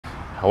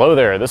Hello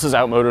there, this is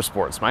Out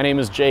Motorsports. My name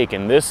is Jake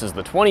and this is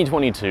the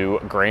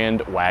 2022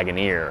 Grand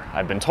Wagoneer.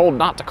 I've been told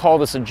not to call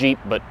this a Jeep,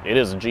 but it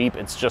is a Jeep.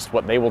 It's just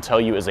what they will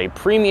tell you is a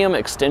premium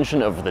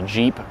extension of the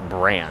Jeep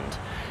brand.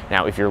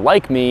 Now, if you're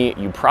like me,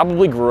 you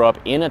probably grew up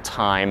in a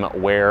time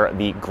where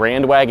the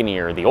Grand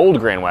Wagoneer, the old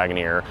Grand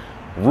Wagoneer,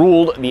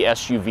 ruled the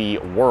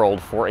SUV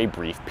world for a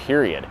brief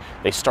period.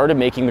 They started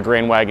making the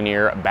Grand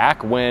Wagoneer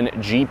back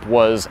when Jeep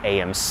was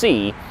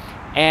AMC,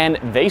 and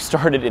they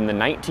started in the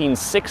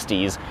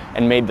 1960s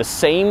and made the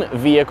same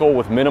vehicle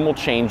with minimal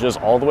changes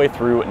all the way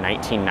through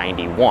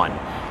 1991.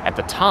 At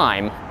the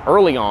time,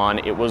 early on,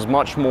 it was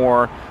much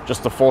more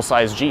just the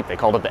full-size Jeep. They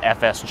called it the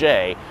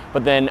FSJ,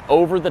 but then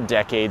over the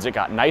decades, it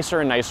got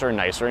nicer and nicer and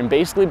nicer and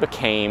basically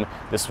became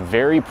this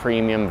very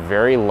premium,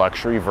 very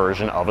luxury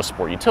version of a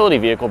sport utility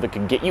vehicle that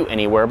could get you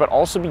anywhere, but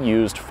also be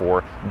used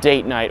for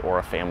date night or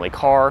a family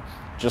car,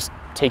 just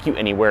take you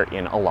anywhere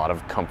in a lot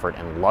of comfort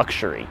and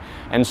luxury.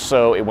 And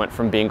so it went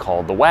from being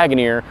called the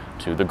Wagoneer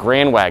to the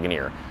Grand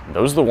Wagoneer.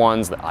 Those are the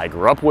ones that I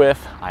grew up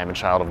with. I am a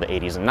child of the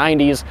 80s and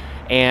 90s,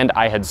 and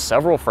I had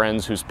several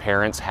friends whose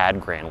parents had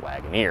Grand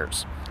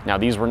Wagoneers. Now,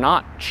 these were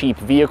not cheap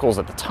vehicles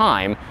at the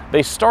time.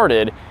 They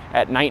started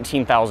at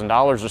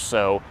 $19,000 or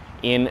so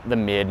in the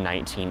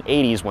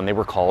mid-1980s when they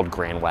were called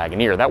Grand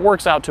Wagoneer. That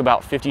works out to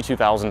about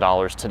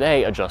 $52,000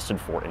 today,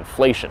 adjusted for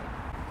inflation.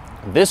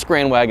 This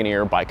Grand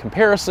Wagoneer, by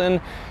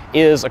comparison,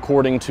 is,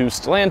 according to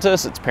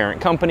Stellantis, its parent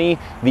company,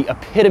 the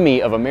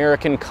epitome of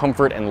American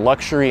comfort and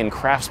luxury and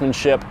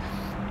craftsmanship,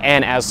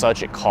 and as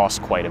such, it costs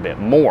quite a bit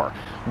more.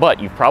 But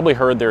you've probably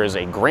heard there is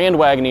a Grand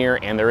Wagoneer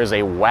and there is a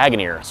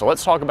Wagoneer. So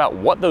let's talk about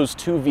what those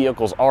two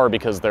vehicles are,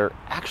 because they're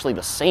actually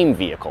the same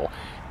vehicle.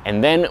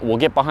 And then we'll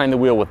get behind the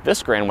wheel with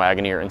this Grand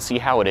Wagoneer and see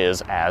how it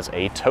is as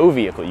a tow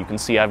vehicle. You can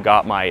see I've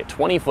got my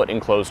 20-foot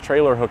enclosed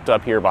trailer hooked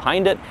up here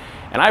behind it,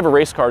 and I have a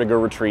race car to go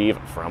retrieve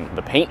from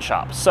the paint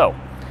shop. So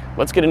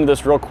let's get into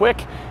this real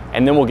quick,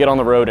 and then we'll get on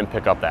the road and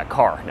pick up that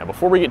car. Now,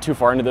 before we get too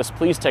far into this,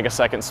 please take a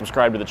second,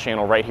 subscribe to the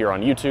channel right here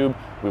on YouTube.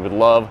 We would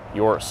love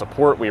your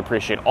support. We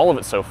appreciate all of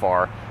it so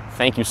far.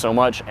 Thank you so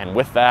much. And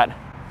with that,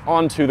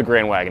 on to the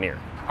Grand Wagoneer.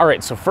 All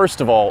right, so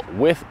first of all,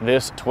 with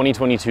this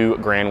 2022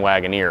 Grand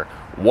Wagoneer,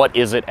 what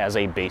is it as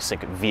a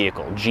basic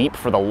vehicle? Jeep,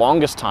 for the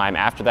longest time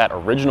after that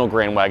original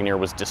Grand Wagoneer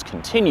was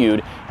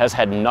discontinued, has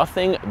had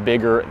nothing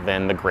bigger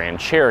than the Grand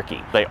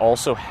Cherokee. They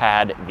also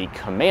had the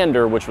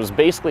Commander, which was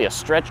basically a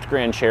stretched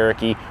Grand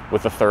Cherokee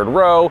with a third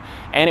row,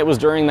 and it was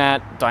during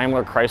that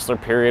Daimler Chrysler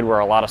period where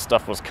a lot of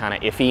stuff was kind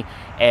of iffy,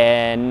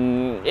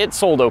 and it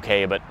sold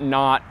okay, but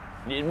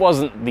it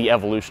wasn't the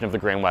evolution of the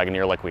Grand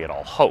Wagoneer like we had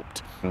all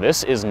hoped.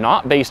 This is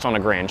not based on a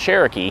Grand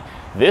Cherokee.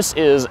 This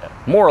is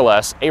more or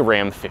less a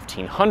Ram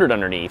 1500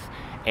 underneath,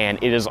 and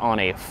it is on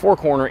a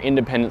four-corner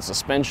independent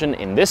suspension.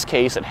 In this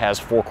case, it has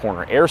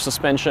four-corner air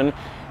suspension.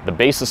 The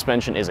base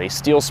suspension is a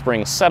steel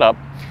spring setup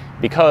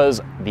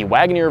because the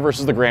Wagoneer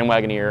versus the Grand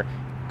Wagoneer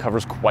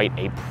covers quite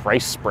a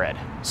price spread.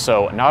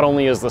 So not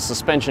only is the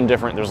suspension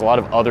different, there's a lot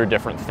of other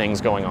different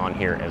things going on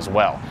here as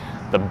well.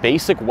 The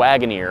basic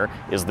Wagoneer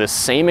is this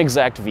same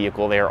exact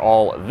vehicle. They are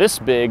all this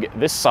big,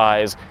 this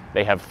size.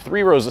 They have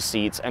 3 rows of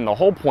seats, and the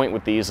whole point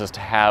with these is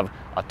to have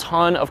a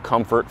ton of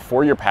comfort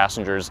for your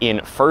passengers in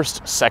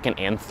first, second,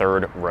 and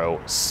third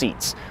row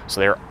seats.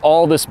 So they're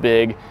all this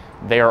big.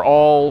 They are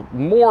all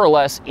more or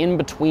less in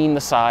between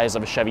the size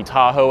of a Chevy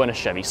Tahoe and a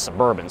Chevy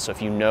Suburban. So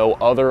if you know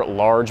other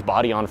large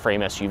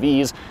body-on-frame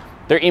SUVs,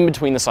 they're in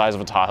between the size of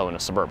a Tahoe and a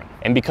Suburban.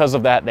 And because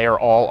of that, they are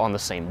all on the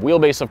same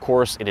wheelbase, of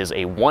course. It is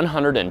a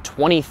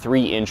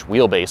 123-inch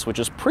wheelbase, which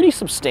is pretty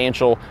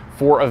substantial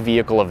for a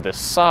vehicle of this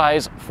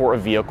size, for a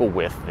vehicle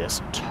with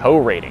this tow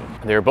rating.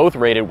 They're both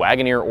rated,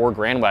 Wagoneer or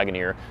Grand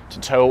Wagoneer, to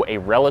tow a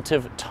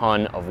relative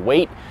ton of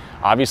weight.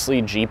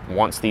 Obviously, Jeep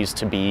wants these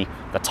to be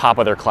the top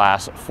of their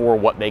class for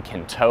what they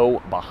can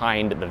tow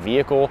behind the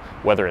vehicle,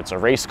 whether it's a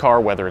race car,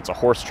 whether it's a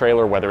horse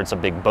trailer, whether it's a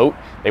big boat.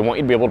 They want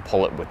you to be able to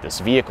pull it with this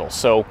vehicle.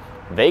 So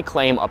they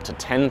claim up to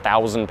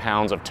 10,000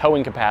 pounds of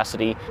towing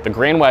capacity. The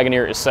Grand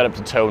Wagoneer is set up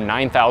to tow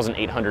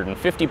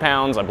 9,850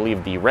 pounds. I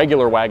believe the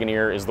regular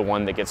Wagoneer is the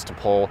one that gets to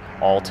pull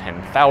all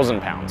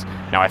 10,000 pounds.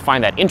 Now, I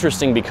find that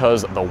interesting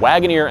because the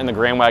Wagoneer and the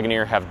Grand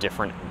Wagoneer have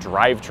different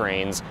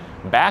drivetrains.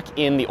 Back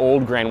in the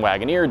old Grand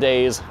Wagoneer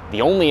days,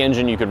 the only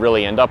engine you could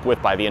really end up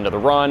with by the end of the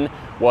run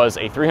was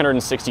a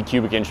 360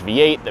 cubic inch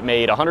V8 that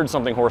made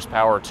 100-something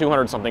horsepower,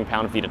 200-something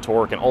pound-feet of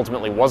torque, and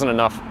ultimately wasn't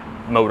enough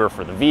motor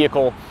for the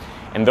vehicle.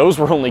 And those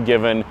were only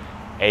given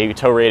a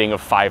tow rating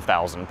of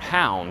 5,000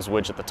 pounds,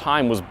 which at the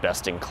time was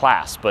best in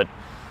class. But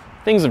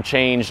things have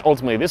changed.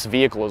 Ultimately, this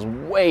vehicle is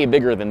way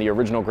bigger than the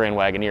original Grand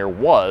Wagoneer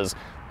was.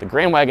 The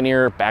Grand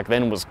Wagoneer back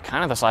then was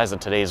kind of the size of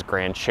today's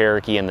Grand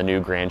Cherokee and the new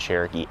Grand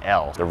Cherokee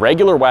L. The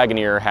regular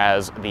Wagoneer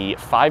has the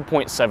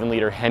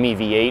 5.7-liter Hemi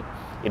V8.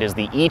 It is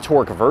the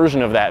e-torque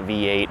version of that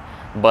V8,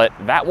 but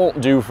that won't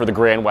do for the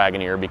Grand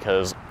Wagoneer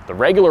because the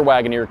regular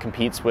Wagoneer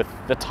competes with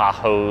the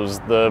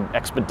Tahoes, the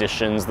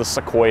Expeditions, the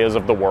Sequoias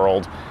of the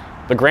world.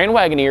 The Grand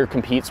Wagoneer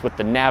competes with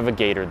the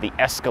Navigator, the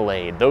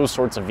Escalade, those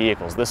sorts of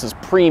vehicles. This is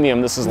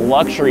premium, this is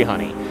luxury,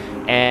 honey,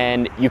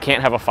 and you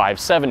can't have a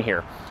 5.7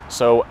 here.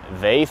 So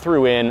they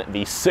threw in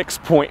the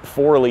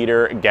 6.4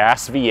 liter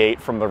gas V8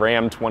 from the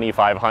Ram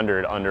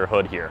 2500 under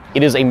hood here.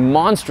 It is a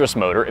monstrous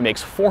motor. It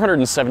makes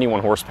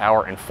 471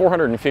 horsepower and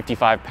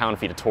 455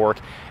 pound-feet of torque,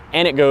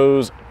 and it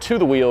goes to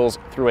the wheels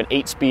through an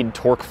 8-speed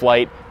torque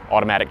flight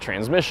automatic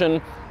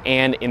transmission,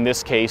 and in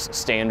this case,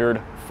 standard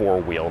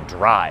 4-wheel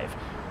drive.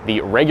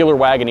 The regular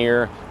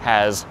Wagoneer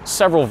has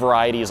several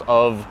varieties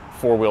of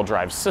 4-wheel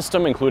drive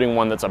system, including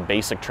one that's a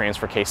basic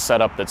transfer case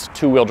setup that's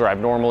 2-wheel drive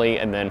normally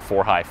and then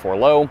 4 high, 4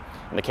 low.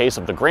 In the case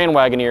of the Grand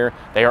Wagoneer,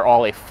 they are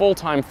all a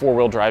full-time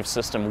 4-wheel drive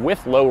system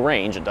with low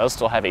range. It does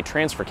still have a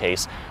transfer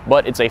case,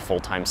 but it's a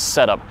full-time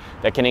setup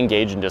that can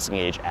engage and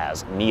disengage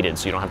as needed,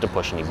 so you don't have to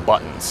push any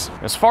buttons.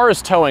 As far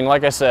as towing,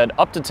 like I said,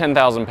 up to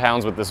 10,000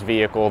 pounds with this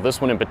vehicle. This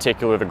one in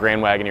particular, the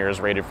Grand Wagoneer, is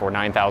rated for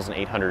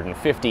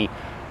 9,850.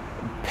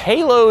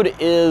 Payload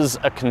is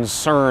a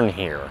concern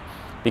here,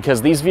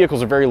 because these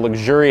vehicles are very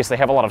luxurious. They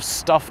have a lot of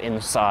stuff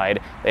inside.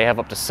 They have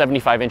up to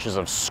 75 inches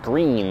of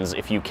screens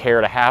if you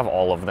care to have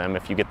all of them,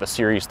 if you get the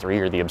Series 3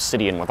 or the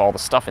Obsidian with all the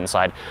stuff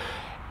inside.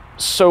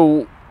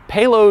 So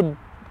payload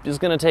is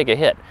gonna take a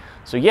hit.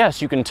 So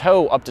yes, you can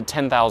tow up to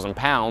 10,000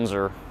 pounds,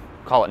 or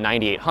call it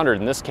 9,800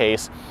 in this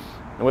case.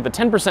 And with a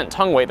 10%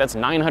 tongue weight, that's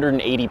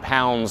 980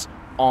 pounds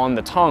on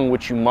the tongue,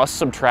 which you must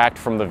subtract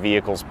from the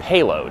vehicle's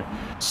payload.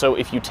 So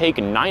if you take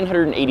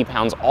 980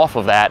 pounds off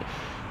of that,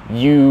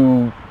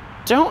 you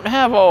don't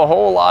have a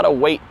whole lot of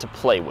weight to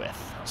play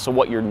with. So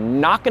what you're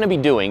not going to be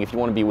doing if you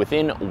want to be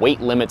within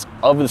weight limits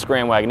of this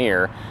Grand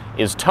Wagoneer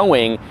is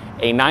towing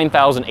a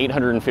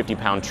 9,850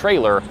 pound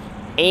trailer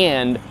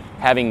and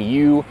having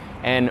you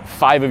and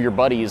 5 of your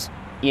buddies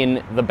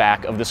in the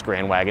back of this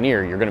Grand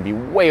Wagoneer. You're going to be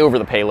way over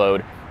the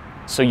payload.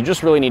 So you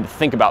just really need to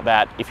think about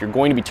that. If you're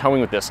going to be towing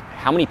with this,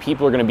 how many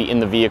people are going to be in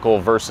the vehicle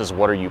versus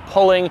what are you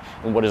pulling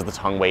and what is the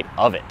tongue weight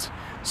of it?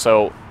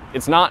 So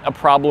it's not a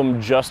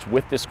problem just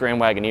with this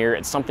Grand Wagoneer.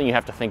 It's something you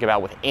have to think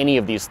about with any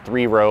of these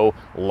 3-row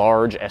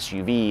large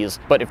SUVs.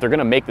 But if they're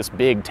gonna make this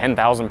big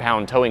 10,000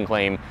 pound towing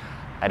claim,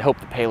 I'd hope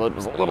the payload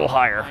was a little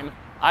higher.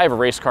 I have a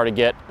race car to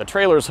get. The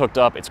trailer is hooked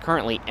up. It's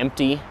currently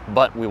empty,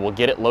 but we will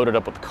get it loaded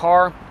up with the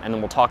car, and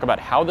then we'll talk about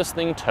how this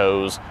thing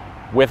tows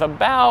with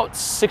about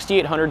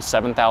 6,800,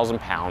 7,000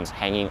 pounds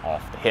hanging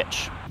off the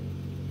hitch.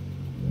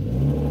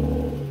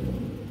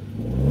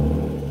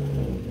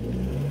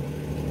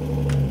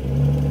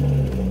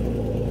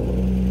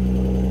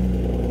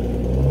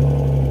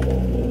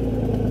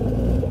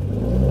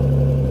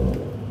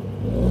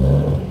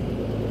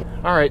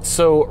 All right,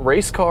 so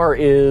race car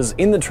is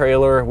in the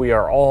trailer. We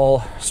are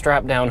all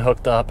strapped down,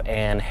 hooked up,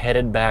 and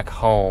headed back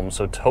home.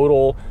 So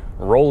total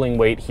rolling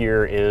weight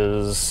here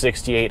is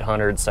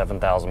 6,800,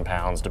 7,000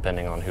 pounds,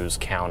 depending on who's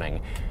counting.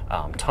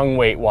 Tongue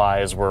weight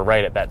wise, we're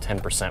right at that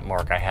 10%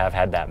 mark. I have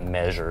had that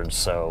measured,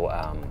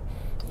 so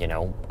you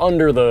know,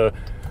 under the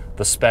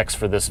specs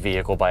for this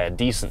vehicle by a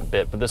decent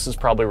bit, but this is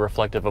probably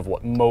reflective of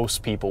what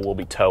most people will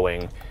be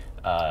towing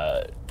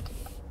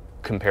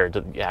compared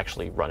to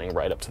actually running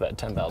right up to that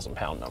 10,000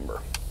 pound number.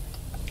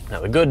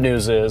 Now the good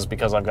news is,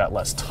 because I've got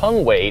less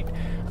tongue weight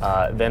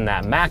than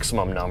that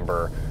maximum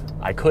number,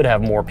 I could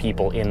have more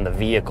people in the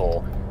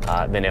vehicle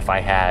than if I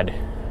had,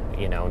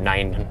 you know,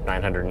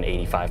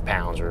 985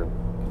 pounds or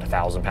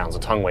 1,000 pounds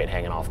of tongue weight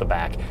hanging off the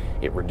back.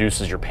 It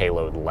reduces your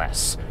payload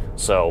less.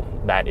 So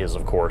that is,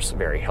 of course,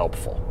 very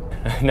helpful.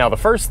 Now, the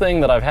first thing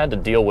that I've had to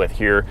deal with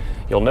here,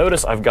 you'll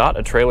notice I've got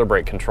a trailer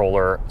brake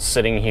controller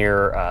sitting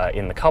here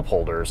in the cup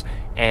holders,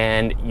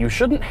 and you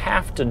shouldn't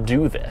have to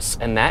do this,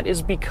 and that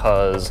is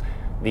because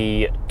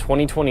the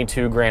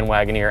 2022 Grand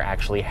Wagoneer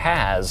actually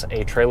has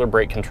a trailer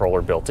brake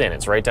controller built in.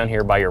 It's right down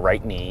here by your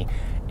right knee,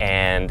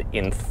 and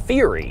in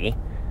theory,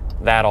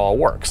 that all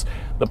works.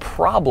 The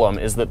problem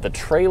is that the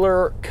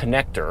trailer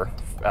connector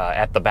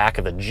at the back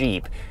of the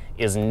Jeep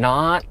is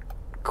not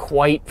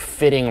quite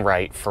fitting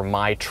right for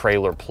my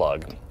trailer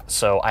plug.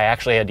 So I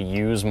actually had to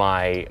use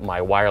my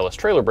wireless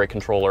trailer brake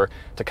controller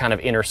to kind of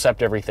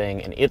intercept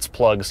everything, and its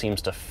plug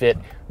seems to fit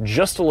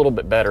just a little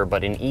bit better.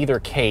 But in either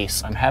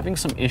case, I'm having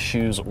some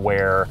issues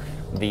where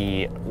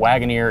the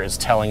Wagoneer is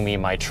telling me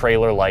my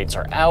trailer lights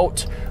are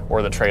out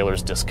or the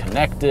trailer's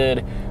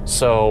disconnected.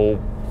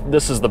 So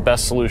this is the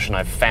best solution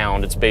I've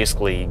found. It's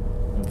basically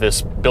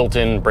this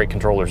built-in brake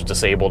controller is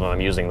disabled, and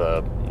I'm using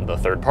the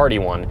third-party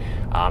one,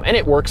 and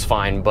it works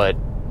fine, but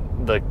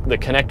the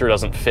connector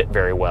doesn't fit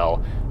very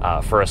well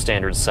for a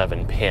standard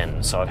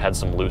 7-pin, so I've had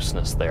some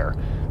looseness there.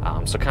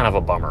 So kind of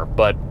a bummer.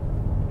 But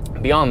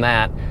beyond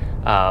that,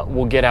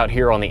 we'll get out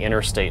here on the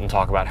interstate and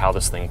talk about how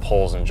this thing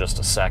pulls in just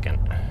a second.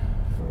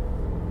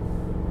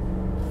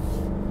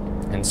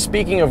 And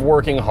speaking of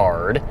working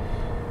hard,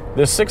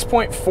 this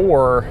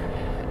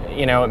 6.4,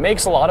 you know, it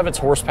makes a lot of its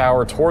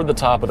horsepower toward the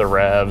top of the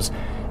revs.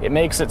 It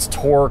makes its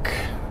torque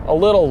a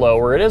little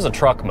lower. It is a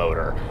truck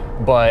motor,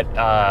 but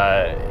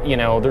you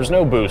know, there's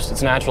no boost.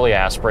 It's naturally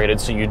aspirated,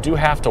 so you do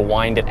have to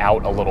wind it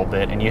out a little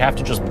bit, and you have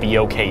to just be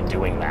okay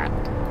doing that.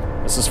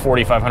 This is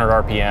 4,500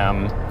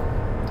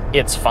 RPM.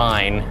 It's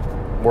fine.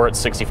 we're at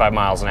 65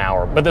 miles an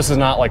hour. But this is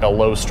not like a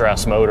low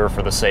stress motor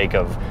for the sake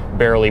of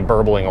barely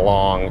burbling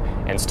along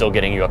and still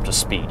getting you up to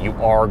speed. You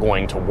are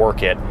going to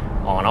work it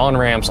on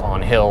on-ramps,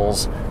 on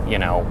hills, you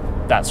know,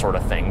 that sort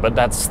of thing. But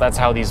that's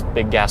how these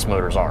big gas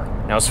motors are.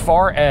 Now, as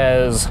far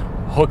as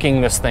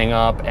hooking this thing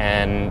up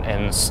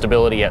and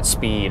stability at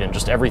speed and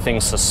just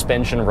everything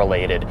suspension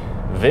related,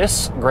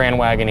 this Grand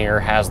Wagoneer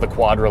has the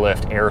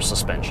Quadralift air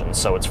suspension.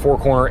 So it's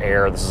 4-corner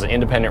air. This is an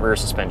independent rear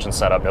suspension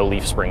setup, no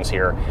leaf springs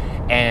here.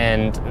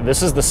 And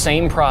this is the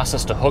same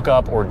process to hook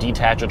up or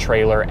detach a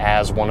trailer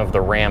as one of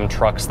the Ram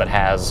trucks that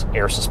has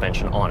air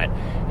suspension on it.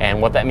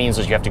 And what that means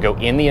is you have to go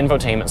in the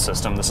infotainment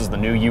system. This is the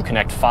new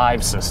Uconnect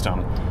 5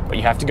 system, but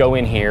you have to go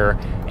in here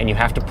and you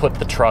have to put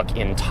the truck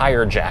in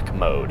tire jack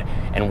mode.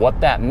 And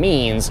what that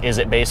means is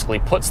it basically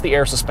puts the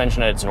air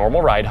suspension at its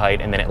normal ride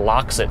height and then it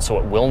locks it so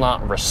it will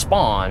not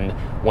respond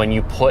when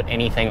you put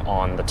anything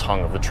on the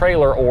tongue of the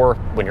trailer or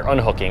when you're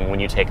unhooking, when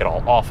you take it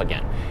all off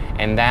again.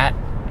 And that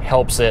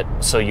helps it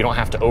so you don't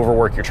have to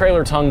overwork your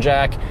trailer tongue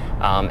jack.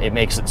 It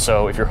makes it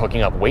so if you're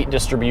hooking up weight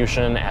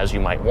distribution as you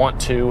might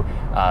want to,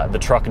 the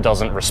truck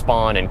doesn't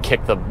respond and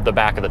kick the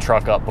back of the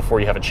truck up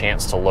before you have a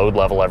chance to load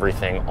level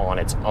everything on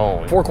its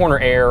own. 4-corner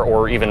air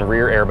or even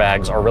rear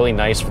airbags are really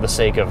nice for the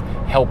sake of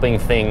helping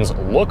things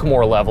look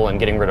more level and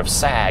getting rid of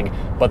sag,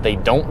 but they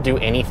don't do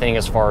anything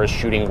as far as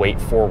shooting weight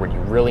forward. You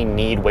really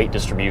need weight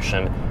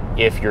distribution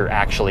if you're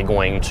actually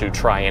going to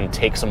try and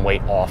take some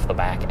weight off the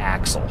back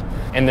axle.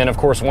 And then of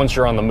course, once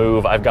you're on the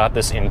move, I've got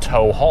this in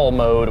tow haul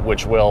mode,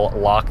 which will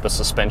lock the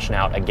suspension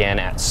out again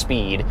at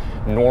speed.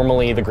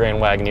 Normally the Grand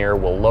Wagoneer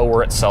will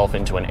lower itself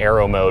into an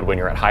aero mode when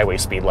you're at highway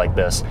speed like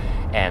this,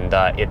 and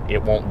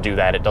it won't do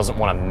that. It doesn't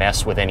want to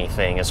mess with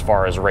anything as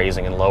far as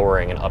raising and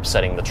lowering and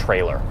upsetting the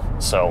trailer.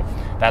 So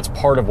that's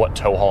part of what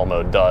tow haul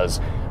mode does.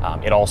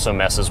 It also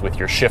messes with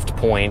your shift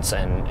points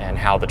and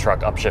how the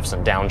truck upshifts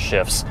and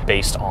downshifts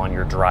based on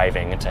your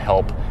driving to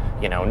help,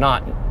 you know,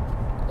 not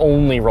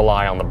only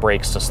rely on the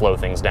brakes to slow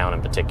things down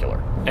in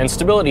particular. And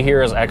stability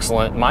here is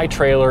excellent. My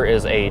trailer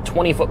is a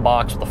 20-foot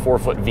box with a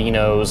 4-foot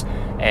V-nose,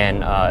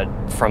 and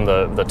from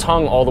the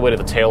tongue all the way to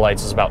the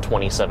taillights is about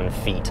 27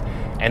 feet.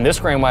 And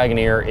this Grand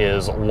Wagoneer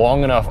is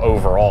long enough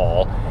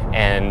overall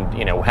and,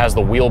 you know, has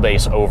the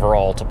wheelbase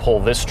overall to pull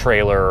this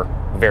trailer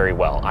very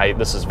well.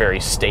 This is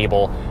very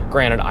stable.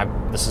 Granted,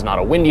 this is not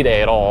a windy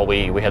day at all.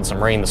 We had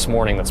some rain this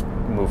morning that's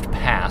moved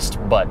past,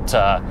 but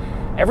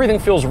everything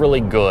feels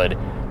really good.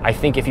 I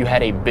think if you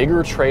had a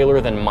bigger trailer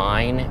than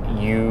mine,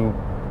 you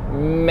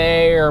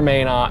may or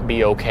may not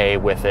be okay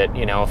with it.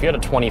 You know, if you had a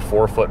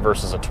 24-foot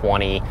versus a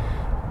 20,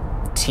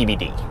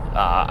 TBD.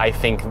 I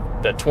think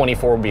the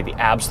 24 would be the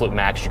absolute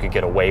max you could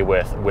get away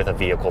with a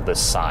vehicle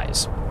this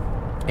size.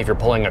 If you're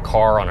pulling a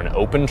car on an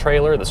open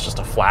trailer that's just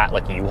a flat,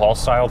 like U-Haul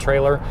style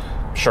trailer,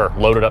 sure,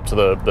 load it up to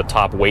the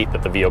top weight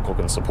that the vehicle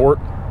can support.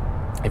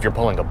 If you're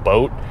pulling a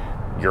boat,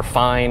 you're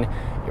fine.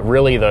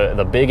 Really,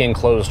 the big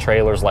enclosed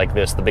trailers like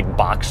this, the big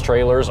box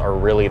trailers, are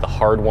really the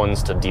hard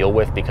ones to deal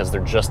with because they're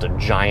just a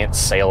giant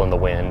sail in the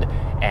wind.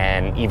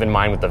 And even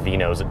mine with the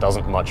V-nose, it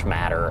doesn't much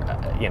matter.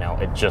 You know,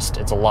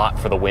 it's a lot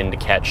for the wind to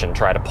catch and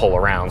try to pull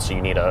around. So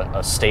you need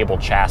a stable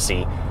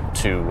chassis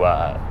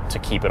to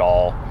keep it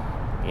all,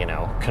 you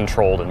know,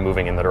 controlled and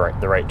moving in the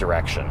right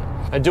direction.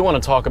 I do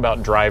want to talk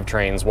about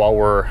drivetrains while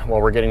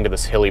we're getting to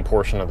this hilly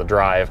portion of the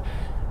drive.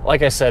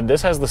 Like I said,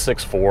 this has the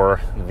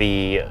 6.4,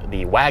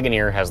 the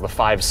Wagoneer has the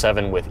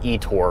 5.7 with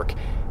e-torque,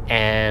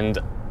 and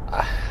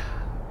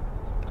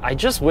I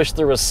just wish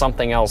there was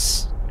something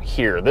else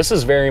here. This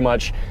is very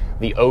much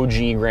the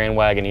OG Grand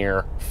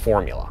Wagoneer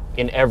formula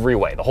in every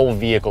way. The whole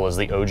vehicle is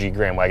the OG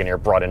Grand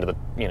Wagoneer brought into the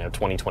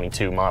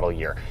 2022 model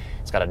year.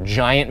 It's got a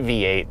giant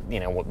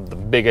V8, the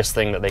biggest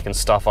thing that they can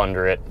stuff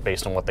under it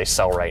based on what they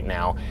sell right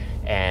now,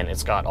 and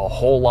it's got a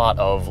whole lot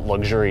of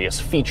luxurious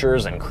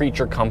features and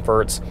creature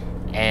comforts.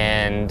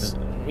 And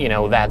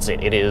that's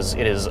it. It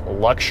is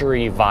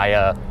luxury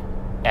via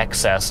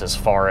excess as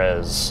far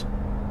as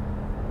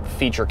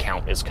feature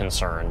count is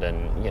concerned,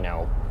 and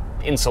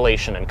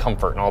insulation and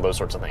comfort and all those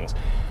sorts of things.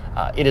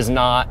 It is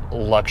not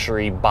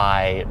luxury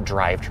by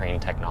drivetrain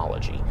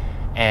technology,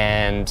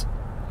 and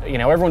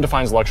everyone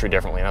defines luxury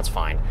differently, and that's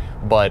fine.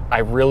 But I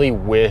really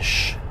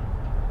wish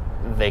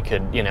they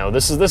could.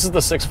 This is the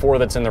 6.4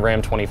 that's in the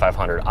Ram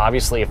 2500.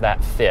 Obviously, if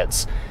that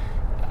fits.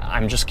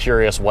 I'm just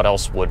curious what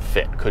else would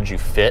fit. Could you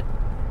fit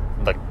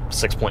the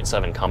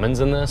 6.7 Cummins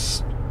in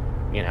this?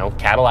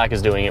 Cadillac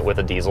is doing it with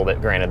a diesel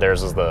that, granted,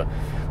 theirs is the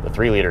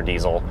 3-liter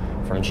diesel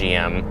from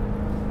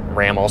GM.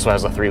 Ram also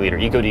has a 3-liter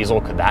eco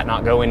diesel. Could that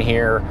not go in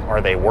here? Are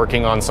they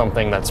working on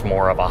something that's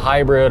more of a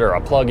hybrid or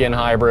a plug-in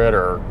hybrid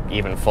or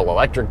even full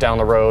electric down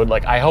the road?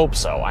 Like, I hope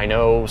so. I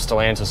know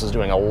Stellantis is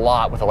doing a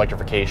lot with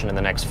electrification in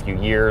the next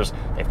few years.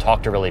 They've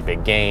talked a really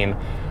big game.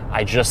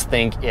 I just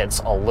think it's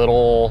a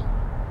little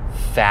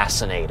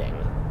fascinating,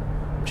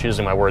 I'm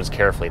choosing my words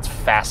carefully, it's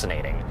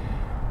fascinating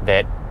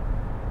that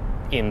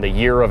in the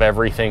year of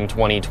everything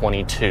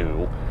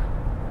 2022,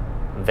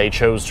 they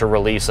chose to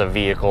release a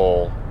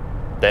vehicle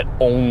that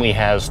only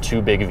has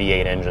 2 big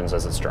V8 engines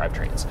as its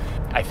drivetrains.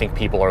 I think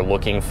people are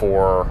looking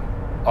for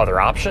other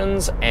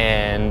options,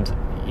 and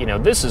you know,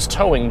 this is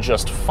towing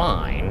just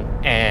fine,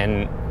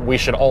 and we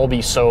should all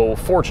be so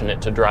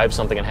fortunate to drive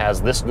something that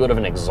has this good of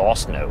an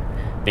exhaust note,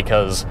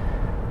 because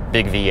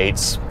big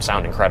V8s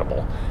sound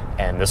incredible.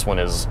 And this one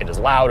is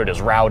loud, it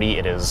is rowdy,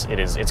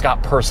 it's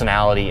got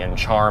personality and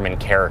charm and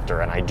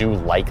character, and I do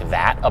like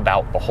that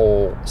about the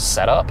whole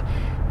setup.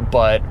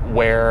 But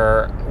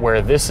where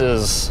this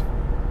is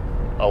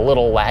a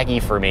little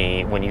laggy for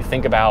me, when you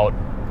think about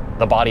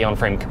the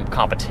body-on-frame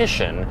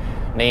competition,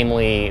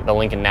 namely the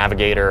Lincoln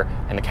Navigator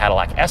and the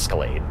Cadillac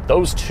Escalade.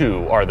 Those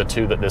two are the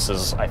two that this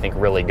is, I think,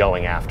 really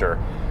going after.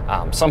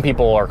 Some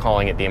people are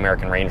calling it the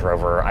American Range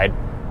Rover.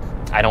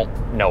 I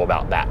don't know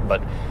about that,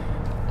 but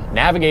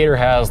Navigator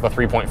has the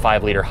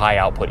 3.5 liter high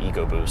output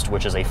EcoBoost,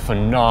 which is a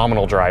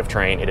phenomenal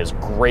drivetrain. It is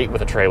great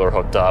with a trailer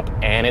hooked up,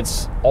 and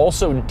it's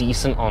also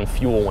decent on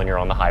fuel when you're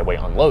on the highway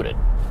unloaded.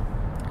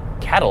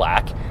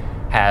 Cadillac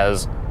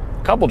has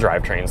a couple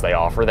drivetrains they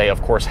offer. They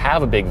of course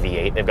have a big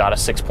V8. They've got a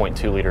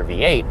 6.2 liter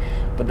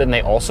V8, but then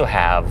they also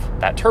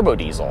have that turbo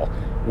diesel,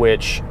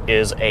 which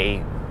is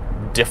a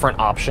different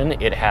option.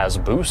 It has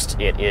boost.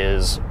 It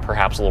is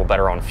perhaps a little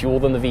better on fuel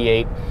than the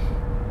V8.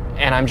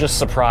 And I'm just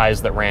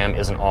surprised that Ram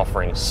isn't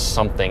offering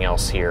something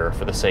else here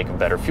for the sake of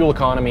better fuel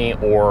economy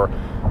or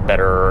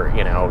better,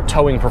 you know,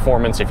 towing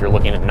performance if you're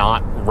looking to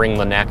not wring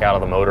the neck out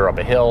of the motor up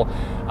a hill.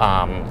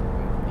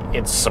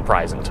 It's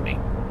surprising to me.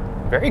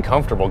 Very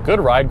comfortable, good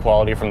ride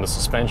quality from the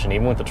suspension,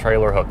 even with the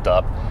trailer hooked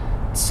up.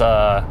 It's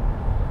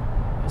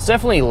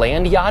definitely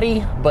land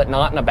yachty, but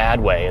not in a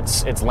bad way.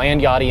 It's land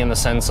yachty in the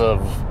sense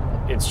of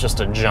it's just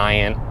a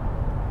giant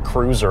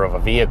cruiser of a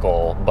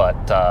vehicle,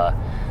 but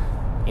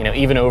you know,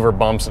 even over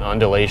bumps and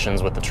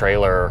undulations with the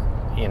trailer,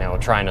 you know,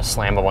 trying to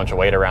slam a bunch of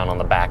weight around on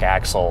the back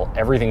axle,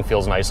 everything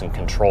feels nice and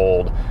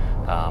controlled.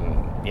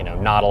 You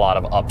know, not a lot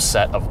of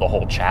upset of the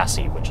whole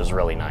chassis, which is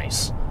really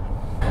nice.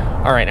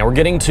 All right, now we're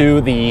getting to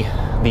the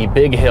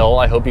big hill.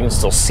 I hope you can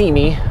still see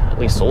me, at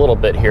least a little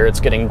bit here. It's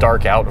getting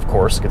dark out, of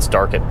course. It gets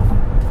dark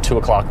at 2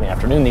 o'clock in the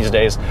afternoon these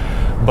days.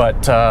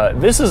 But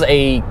this is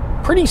a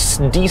pretty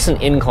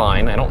decent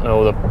incline. I don't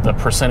know the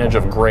percentage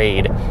of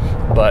grade,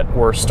 but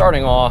we're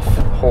starting off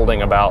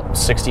holding about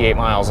 68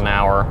 miles an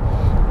hour,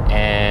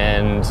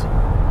 and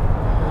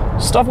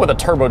stuff with a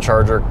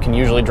turbocharger can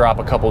usually drop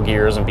a couple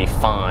gears and be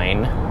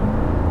fine.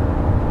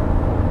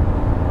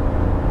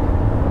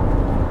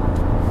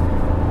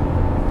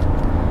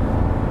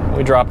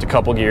 We dropped a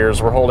couple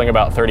gears. We're holding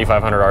about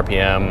 3,500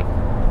 RPM.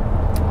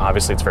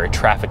 Obviously it's very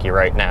trafficy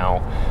right now,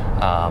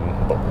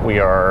 but we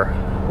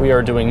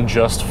are doing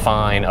just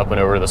fine up and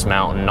over this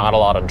mountain. Not a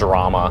lot of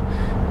drama.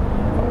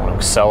 I want to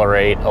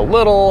accelerate a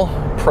little,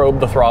 probe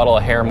the throttle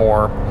a hair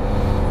more.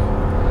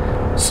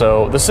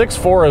 So the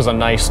 6.4 is a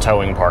nice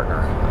towing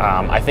partner.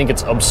 I think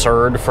it's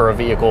absurd for a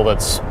vehicle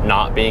that's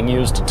not being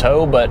used to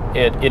tow, but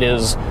it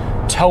is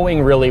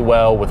towing really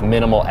well with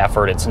minimal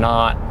effort.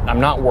 I'm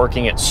not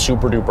working it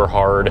super duper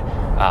hard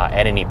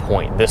at any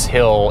point. This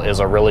hill is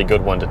a really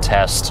good one to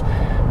test,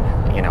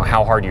 you know,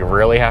 how hard you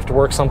really have to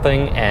work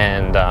something,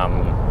 and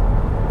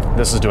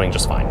this is doing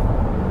just fine.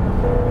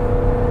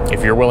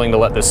 If you're willing to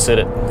let this sit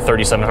at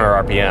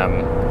 3,700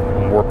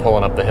 RPM, we're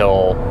pulling up the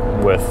hill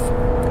with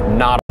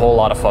not a whole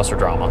lot of fuss or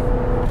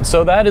drama.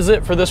 So that is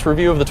it for this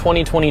review of the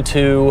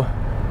 2022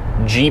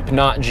 Jeep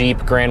Not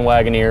Jeep Grand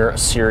Wagoneer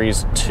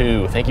Series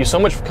 2. Thank you so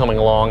much for coming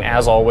along.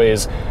 As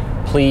always,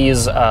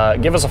 please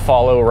give us a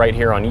follow right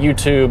here on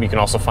YouTube. You can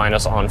also find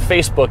us on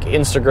Facebook,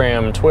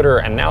 Instagram, Twitter,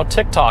 and now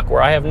TikTok,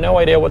 where I have no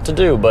idea what to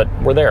do, but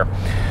we're there.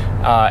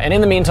 And in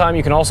the meantime,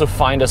 you can also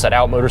find us at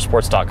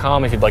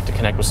outmotorsports.com if you'd like to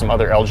connect with some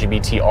other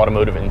LGBT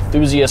automotive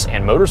enthusiasts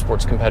and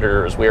motorsports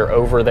competitors. We are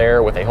over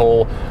there with a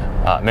whole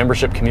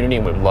membership community,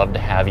 and we'd love to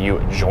have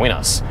you join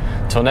us.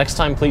 Until next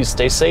time, please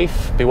stay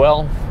safe, be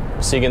well,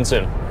 see you again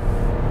soon.